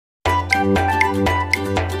Hi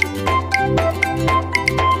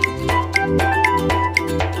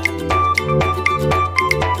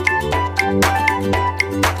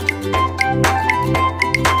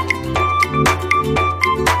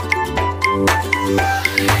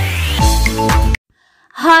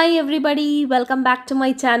everybody, welcome back to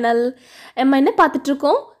my channel. நம்ம என்ன பார்த்துட்டு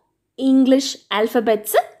இருக்கோம்? இங்கிலீஷ்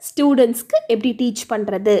ஆல்ஃபபெட்ஸ் ஸ்டூடெண்ட்ஸ்க்கு எப்படி டீச்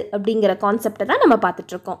பண்ணுறது அப்படிங்கிற கான்செப்டை தான் நம்ம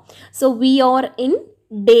பார்த்துட்டு இருக்கோம். So we are in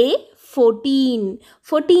day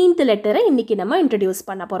 14th லெட்டரை இன்றைக்கி நம்ம இன்ட்ரடியூஸ்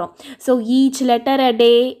பண்ண போகிறோம். ஸோ ஈச் லெட்டர் அ டே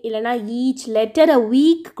இல்லைனா ஈச் லெட்டர் அ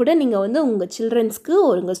வீக் கூட நீங்கள் வந்து உங்கள் சில்ட்ரன்ஸ்க்கு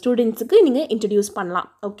உங்கள் ஸ்டூடெண்ட்ஸுக்கு நீங்கள் இன்ட்ரடியூஸ் பண்ணலாம்.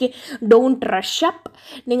 ஓகே, டோன்ட் ரஷ் அப்.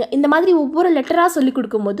 நீங்கள் இந்த மாதிரி ஒவ்வொரு லெட்டராக சொல்லி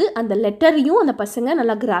கொடுக்கும்போது அந்த லெட்டரையும் அந்த பசங்க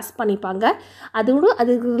நல்லா கிராஸ் பண்ணிப்பாங்க. அதோடு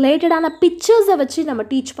அதுக்கு ரிலேட்டடான பிக்சர்ஸை வச்சு நம்ம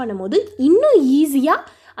டீச் பண்ணும்போது இன்னும்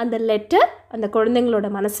ஈஸியாக அந்த லெட்டர் அந்த குழந்தைங்களோட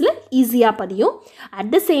மனசில் ஈஸியாக பதியும்.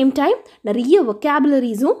 அட் த சேம் டைம் நிறைய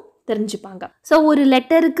வொக்காபுலரிஸும் தெரிஞ்சுப்பாங்க. ஸோ ஒரு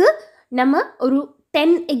லெட்டருக்கு நம்ம ஒரு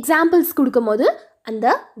 10 எக்ஸாம்பிள்ஸ் கொடுக்கும்போது அந்த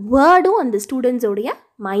வேர்டும் அந்த ஸ்டூடெண்ட்ஸோடைய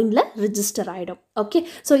மைண்டில் ரிஜிஸ்டர் ஆகிடும். ஓகே,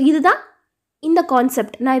 ஸோ இதுதான் இந்த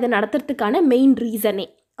கான்செப்ட். நான் இதை நடத்துறதுக்கான மெயின் ரீசனே.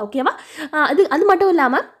 ஓகேவா? அது மட்டும்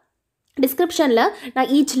இல்லாமல் டிஸ்கிரிப்ஷனில்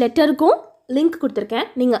நான் ஈச் லெட்டருக்கும் லிங்க் கொடுத்துருக்கேன்.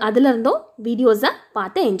 நீங்கள் அதிலிருந்தும் வீடியோஸை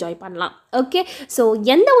பார்த்து என்ஜாய் பண்ணலாம். ஓகே, ஸோ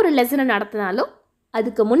எந்த ஒரு லெசனை நடத்தினாலும்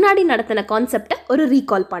அதுக்கு முன்னாடி நடத்தின கான்செப்டை ஒரு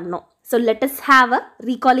ரீகால் பண்ணணும். So let us have a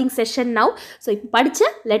recalling session now. So இப்போ படித்த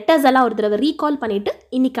லெட்டர்ஸ் எல்லாம் ஒரு தடவை ரீகால் பண்ணிவிட்டு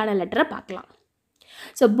இன்றைக்கான லெட்டரை பார்க்கலாம்.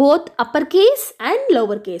 So both upper case and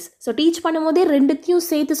lower case. So teach பண்ணும்போதே ரெண்டுத்தையும்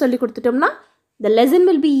சேர்த்து சொல்லி கொடுத்துட்டோம்னா the lesson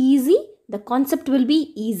will be easy, the concept will be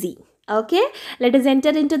easy. Okay, let us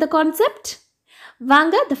enter into the concept.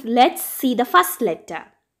 Vanga, let's see the first letter.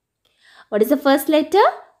 What is the first letter?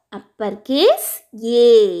 Upper case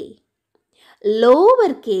A.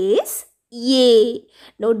 Lower case A.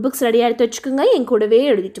 Notebooks ready ஆகிட்டு வச்சுக்கோங்க, என் கூடவே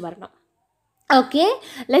எழுதிட்டு வரணும். Okay,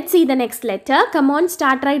 let's see the next letter. Come on,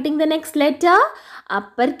 start writing the next letter.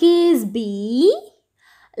 Upper case B.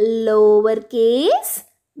 Lower case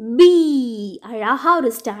B. அழகா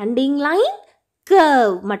ஒரு standing line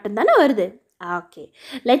curve மட்டும்தானே வருது. Okay,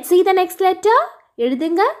 let's see the next letter.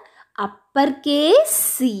 எழுதுங்க. Upper case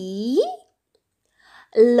C,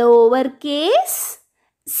 lower case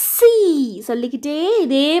C. சொல்லிக்கிட்டே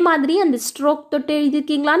இதே மாதிரி அந்த stroke தொட்டு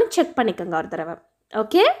எழுதிருக்கீங்களான்னு செக் பண்ணிக்கோங்க ஒரு தடவை.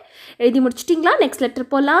 ஓகே, எழுதி முடிச்சிட்டிங்களா? நெக்ஸ்ட்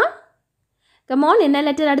லெட்டர் போகலாம். கமான், என்ன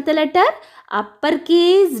லெட்டர்? அடுத்த letter upper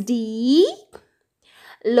case D,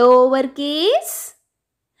 lower case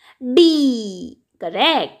D.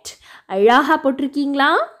 Correct. அழகாக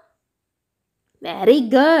போட்டிருக்கீங்களா? வெரி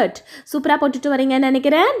குட், சூப்பராக போட்டுட்டு வரீங்கன்னு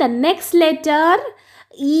நினைக்கிறேன். The next letter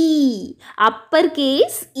E, upper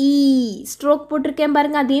case E. Stroke போட்டிருக்கேன்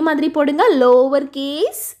பாருங்க, அதே மாதிரி போடுங்க. Lower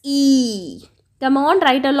case E. Come on,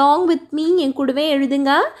 right along with me, என் கூடவே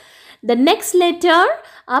எழுதுங்க. The next letter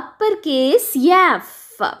upper case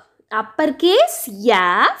F, upper case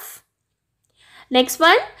F. Next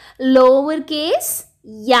one lower case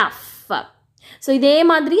F. So இதே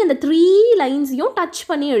மாதிரி அந்த 3 லைன்ஸையும் டச்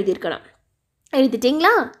பண்ணி எழுதியிருக்கணும்.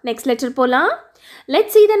 எழுதிட்டிங்களா? நெக்ஸ்ட் லெட்டர் போகலாம்.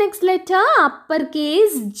 Let's see the next letter. Upper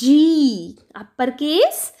case G, upper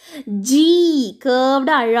case G.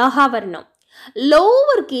 Curved அழகாக வரணும்.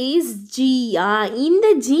 Lower case G. இந்த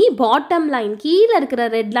G bottom line, கீழே இருக்கிற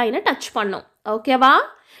ரெட் லைனை டச் பண்ணும். ஓகேவா?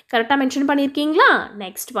 கரெக்டாக மென்ஷன் பண்ணியிருக்கீங்களா?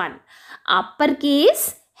 Next one upper case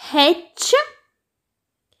H,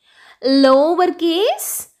 lower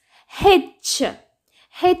case H.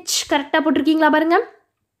 H கரெக்டாக போட்டிருக்கீங்களா பாருங்க.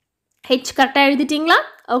 H கரெக்டாக எழுதிட்டிங்களா?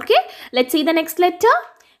 Okay, let's see the next letter.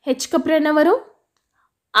 Hக்கு அப்புறம் என்ன வரும்?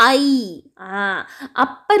 I.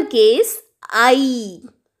 Upper case I,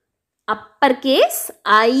 upper case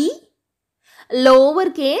I,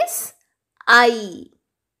 lower case I.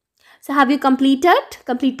 So have you complete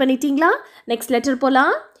பண்ணிட்டீங்களா? Next letter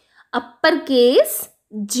போகலாம். Upper case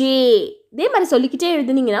J. இதே மாதிரி சொல்லிக்கிட்டே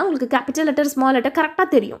எழுதுனீங்கன்னா உங்களுக்கு கேபிட்டல் லெட்டர் ஸ்மால் லெட்டர்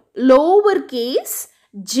கரெக்டாக தெரியும். லோவர் கேஸ்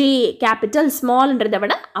J, கேபிட்டல் ஸ்மால்ன்றதை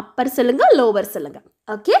விட அப்பர் சொல்லுங்க, லோவர் சொல்லுங்க.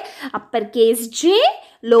 Okay, upper case J,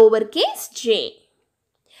 lower case J.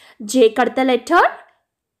 Jக்கு அடுத்த லெட்டர்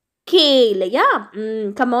K இல்லையா?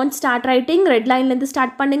 Come on, start writing. Red லைன்லேருந்து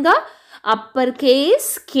start பண்ணுங்க. Upper case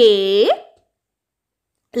K,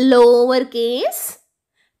 lower case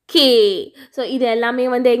K. So இது எல்லாமே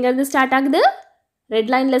வந்து எங்கேருந்து ஸ்டார்ட் ஆகுது?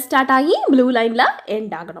 ரெட் லைனில் ஸ்டார்ட் ஆகி ப்ளூ லைனில்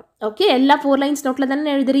எண்ட் ஆகணும். ஓகே, எல்லா 4 லைன்ஸ் நோட்டில்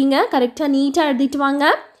தானே எழுதுறீங்க. கரெக்டாக நீட்டாக எழுதிட்டு வாங்க.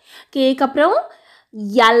 கேக்கு அப்புறம்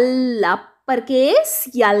L, upper case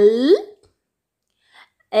L.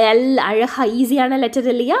 L அழகா ஈஸியான லெட்டர்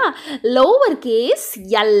இல்லையா? லோவர் கேஸ்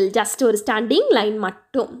L, ஜஸ்ட் ஒரு ஸ்டாண்டிங் லைன்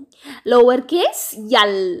மட்டும். Lower case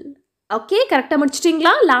L. ஓகே, கரெக்டாக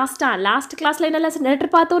முடிச்சிட்டிங்களா? லாஸ்ட் கிளாஸில் என்ன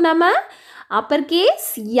லெட்டர் பார்த்தோம் நம்ம? அப்பர் கேஸ்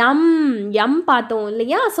எம் பார்த்தோம்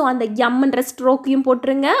இல்லையா? ஸோ அந்த எம்ன்ற ஸ்ட்ரோக்கையும்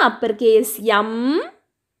போட்டுருங்க. Upper case M,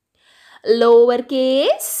 lower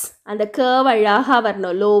case அந்த கர்வ் அழகாக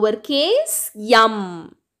வரணும். Lower case M.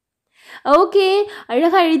 ஓகே,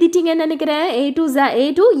 அழகாக எழுதிட்டீங்கன்னு நினைக்கிறேன். A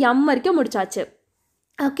to M வரைக்கும் முடிச்சாச்சு.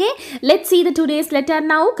 Okay, let's see the today's letter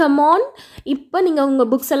now. Come on. இப்போ நீங்கள் உங்கள்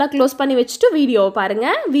புக்ஸ் எல்லாம் க்ளோஸ் பண்ணி வச்சுட்டு வீடியோவை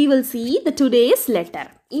பாருங்கள். We will see the today's letter.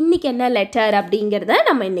 இன்னைக்கு என்ன லெட்டர் அப்படிங்கிறத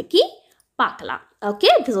நம்ம இன்னைக்கு பார்க்கலாம்.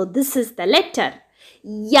 Okay, so this is the letter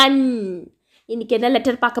என். இன்னைக்கு என்ன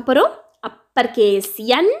லெட்டர் பார்க்க போகிறோம்? Upper case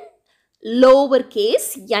N, lower case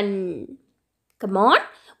n. Come on,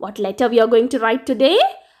 what letter we are going to write today?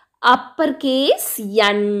 Upper case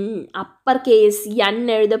n. Upper case n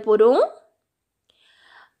எழுத போறோம்.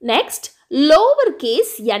 Next, lower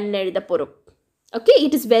case n எழுத போறோம். Okay,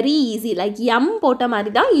 it is very easy. Like m போட்ட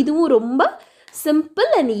மாதிரி தான் இதுவும் ரொம்ப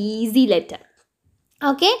simple and easy letter.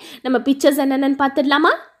 Okay, நம்ம pictures என்னன்னு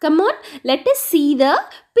பார்த்துடலாமா? Come on, let us see the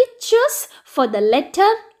pictures for the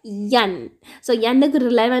letter N. So, N-க்கு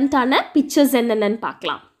relevant-ஆன pictures என்னன்னு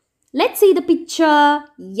பார்க்கலாம். Let's see the picture.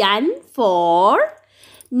 N for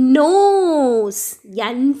nose.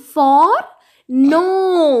 N for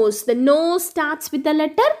nose. The nose starts with the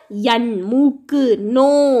letter N. மூக்கு,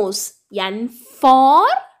 nose. N for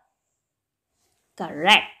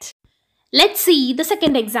correct. Let's see the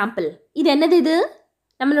second example. இது என்னது இது?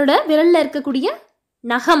 நம்மளோட விரல்ல இருக்கக்கூடிய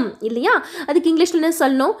நகம் இல்லையா? அதுக்கு இங்கிலீஷ்ல என்ன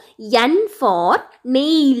சொல்லணும்? N for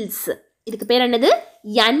nails. இதுக்கு பேர் என்னது?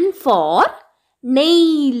 N for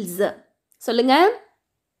nails. சொல்லுங்க.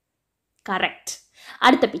 கரெக்ட்.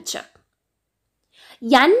 அடுத்த பிக்சர்.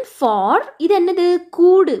 N for இது என்னது?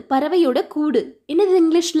 கூடு, பறவையோட கூடு. என்னது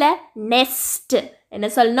இங்கிலீஷ்ல? nest. என்ன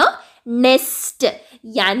சொல்லணும்? nest.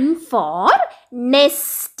 N for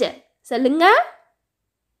nest. சொல்லுங்க.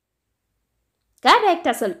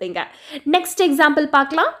 கரெக்டாக சொல்லிட்டீங்க. நெக்ஸ்ட் எக்ஸாம்பிள்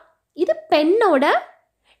பார்க்கலாம். இது பெண்ணோட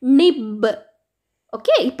நிப்.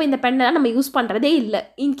 ஓகே, இப்போ இந்த பெண்ணை நம்ம யூஸ் பண்ணுறதே இல்லை.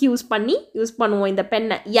 இங்க் யூஸ் பண்ணுவோம் இந்த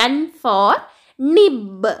பெண்ணை. N for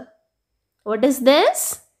nib. What is this?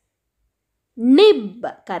 Nib.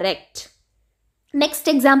 Correct. Next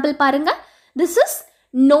example பாருங்க. This is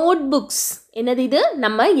notebooks. என்னது இது?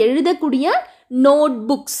 நம்ம எழுதக்கூடிய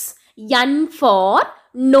notebooks. N for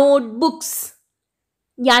notebooks.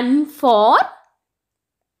 N for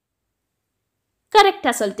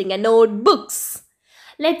கரெக்டாக சொல்லிட்டீங்க. notebooks.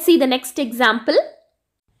 Let's see the next example.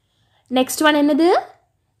 Next one என்னது?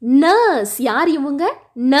 nurse. யார் இவங்க?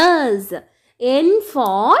 nurse. N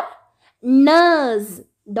for nurse.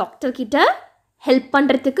 Doctor கிட்ட ஹெல்ப்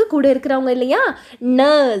பண்ணுறதுக்கு கூட இருக்கிறவங்க இல்லையா?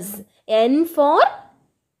 nurse. N for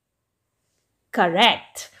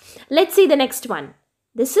correct. Let's see the next one.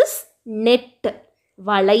 This is net.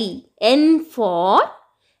 வலை. N for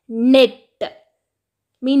net.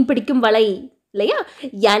 மீன் பிடிக்கும் வலை இல்லையா?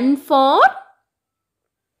 N for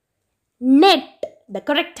net. The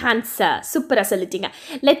correct answer. சூப்பரா சொல்லிட்டீங்க.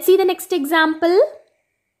 Let's see the next example.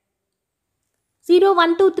 0,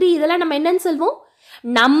 1, 2, 3 இதெல்லாம் நம்ம என்னன்னு சொல்வோம்?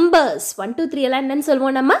 numbers. 1, 2, 3 எல்லாம் என்னன்னு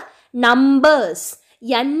சொல்வோம் நம்ம? numbers.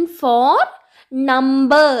 N for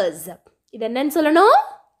numbers. இது என்னன்னு சொல்லணும்?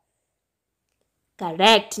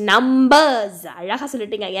 கரெக்ட். numbers. அழகா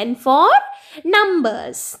சொல்லிட்டீங்க. N for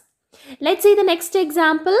numbers. Let's see the next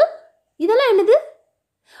example. இதெல்லாம் என்னது?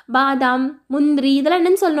 பாதாம், முந்திரி இதெல்லாம்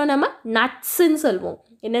என்னன்னு சொல்லுவோம் நம்ம? நட்ஸ்ன்னு சொல்லுவோம்.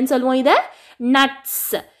 என்னன்னு சொல்லுவோம் இதை? நட்ஸ்.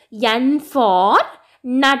 N for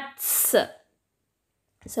nuts.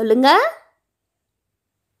 சொல்லுங்க.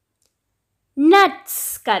 nuts.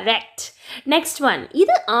 கரெக்ட். Next one.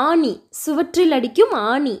 இது ஆணி, சுவற்றில் அடிக்கும்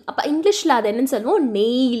ஆணி. அப்போ இங்கிலீஷில் அது என்னன்னு சொல்லுவோம்?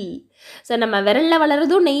 நெயில். ஸோ நம்ம விரலில்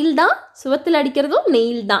வளர்றதும் நெயில் தான், சுவத்தில் அடிக்கிறதும்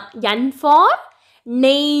நெயில் தான். N for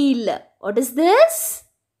nail. What is this?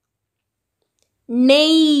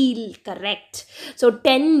 nail. correct. So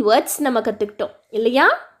 10 words நம்ம கற்றுக்கிட்டோம் இல்லையா?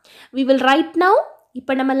 we will write now.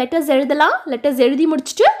 இப்போ நம்ம லெட்டர்ஸ் எழுதலாம். லெட்டர்ஸ் எழுதி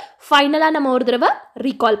முடிச்சுட்டு ஃபைனலாக நம்ம ஒரு தடவை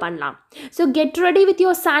ரீகால் பண்ணலாம். So get ready with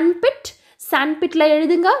your சாண்ட்பிட். சாண்ட்பிட்டில்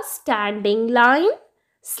எழுதுங்க. Standing line,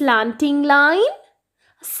 slanting line,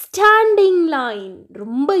 standing line.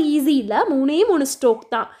 ரொம்ப ஈஸி இல்லை, 3 ஸ்ட்ரோக்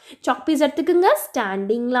தான். சாக் பீஸ் எடுத்துக்குங்க.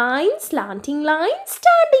 Standing line, slanting line,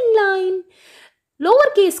 standing line.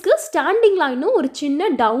 Lower கேஸ்க்கு standing லைனும் ஒரு சின்ன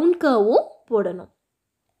டவுன் கர்வும் போடணும்.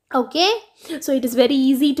 Okay, so it is very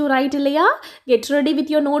easy to right இல்லையா? Get ready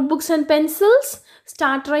with your note books and pencils.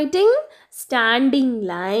 Start writing. Standing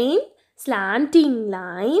line, slanting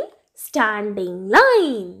line, standing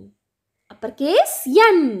line. Upper case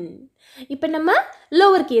என். இப்போ நம்ம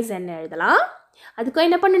lower case என்ன எழுதலாம்? அதுக்கும்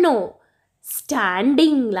என்ன பண்ணணும்?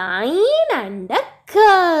 Standing line and a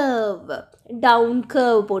curve. Down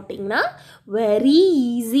curve போட்டிங்கன்னா very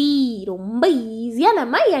easy, ரொம்ப ஈஸியாக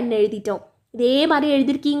நம்ம n எழுதிட்டோம். இதே மாதிரி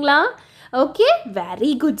எழுதிருக்கீங்களா? ஓகே,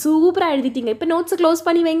 வெரி குட், சூப்பராக எழுதிட்டீங்க. இப்போ நோட்ஸை க்ளோஸ்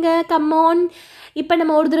பண்ணி வைங்க. கம்மான், இப்போ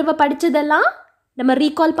நம்ம ஒரு தடவை படித்ததெல்லாம் நம்ம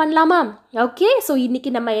ரீகால் பண்ணலாமா? ஓகே, ஸோ இன்றைக்கி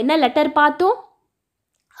நம்ம என்ன லெட்டர் பார்த்தோம்?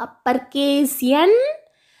 அப்பர் கேஸ் என்,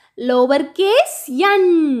 லோவர் கேஸ்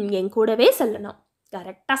என். என் கூடவே சொல்லணும்.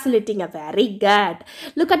 கரெக்டாக சொல்லிட்டீங்க. Very good.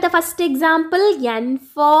 Look at the first example. N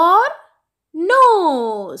for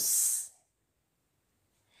nose,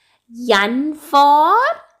 N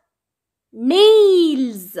for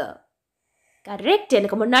nails. Correct,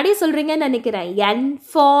 எனக்கு முன்னாடியே சொல்கிறீங்கன்னு நினைக்கிறேன். N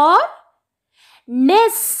for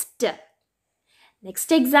nest. Next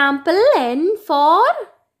example, N for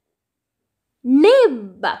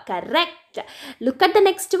nib. Correct. Look at the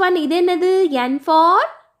next one. இது என்னது? N for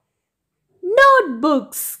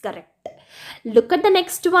notebooks. Correct. Look at the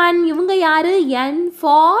next one. இவங்க யாரு? N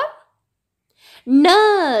for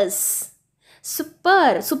nurse. Super.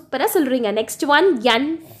 சூப்பரா சொல்றீங்க. Next one, N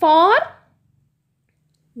for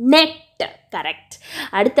net. Correct.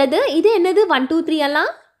 அடுத்தது இது என்னது? 1 2 3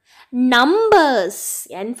 எல்லாம் numbers.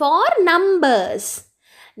 N for numbers.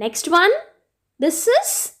 Next one, this is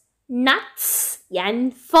nuts. N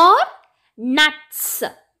for nuts.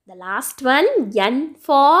 The last one, N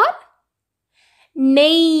for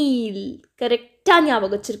nail. கரெக்டாக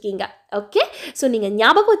ஞாபகம் வச்சுருக்கீங்க. ஓகே, ஸோ நீங்கள்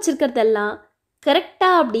ஞாபகம் வச்சுருக்கிறதெல்லாம்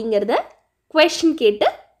கரெக்டாக அப்படிங்கிறத question கேட்டு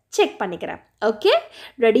செக் பண்ணிக்கிறேன். Okay,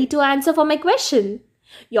 ready to answer for my question?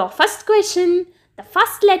 Your first question, the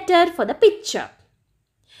first letter for the picture.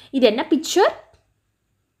 இது என்ன பிக்சர்?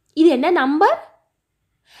 இது என்ன நம்பர்?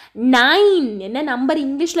 9. என்ன நம்பர்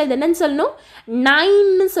இங்கிலீஷில் இது என்னன்னு சொல்லணும்?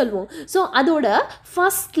 9ன்னு சொல்லுவோம். ஸோ அதோட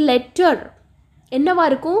ஃபர்ஸ்ட் லெட்டர் என்னவா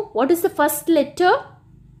இருக்கும்? What is the first letter?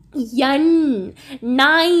 N.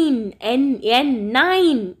 9. N.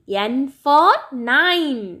 9. N for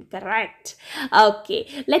 9. Correct. Okay.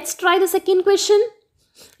 Let's try the second question.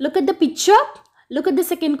 Look at the picture. Look at the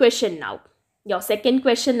second question now. Your second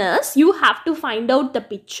question is, you have to find out the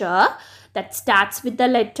picture that starts with the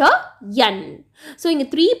letter N. So, இங்க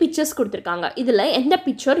 3 pictures கொடுத்திருக்காங்க. இதில் எந்த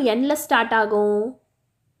picture Nல start ஆகும்?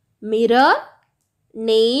 Mirror,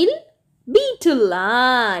 nail, beetle.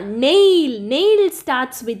 Nail. Nail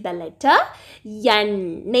starts with the letter N.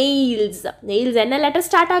 Nails. Nails என்ன letter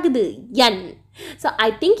start ஆகுது? N. So,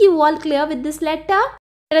 I think you all clear with this letter.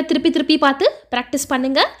 திருப்பி பார்த்து practice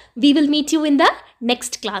பண்ணுங்க. we will meet you in the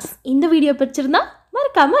next class. இந்த video பிடிச்சிருந்தா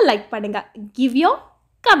மறக்காம like பண்ணுங்க. give your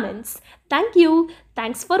comments. thank you.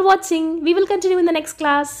 Thanks for watching. we will continue in the next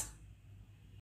class.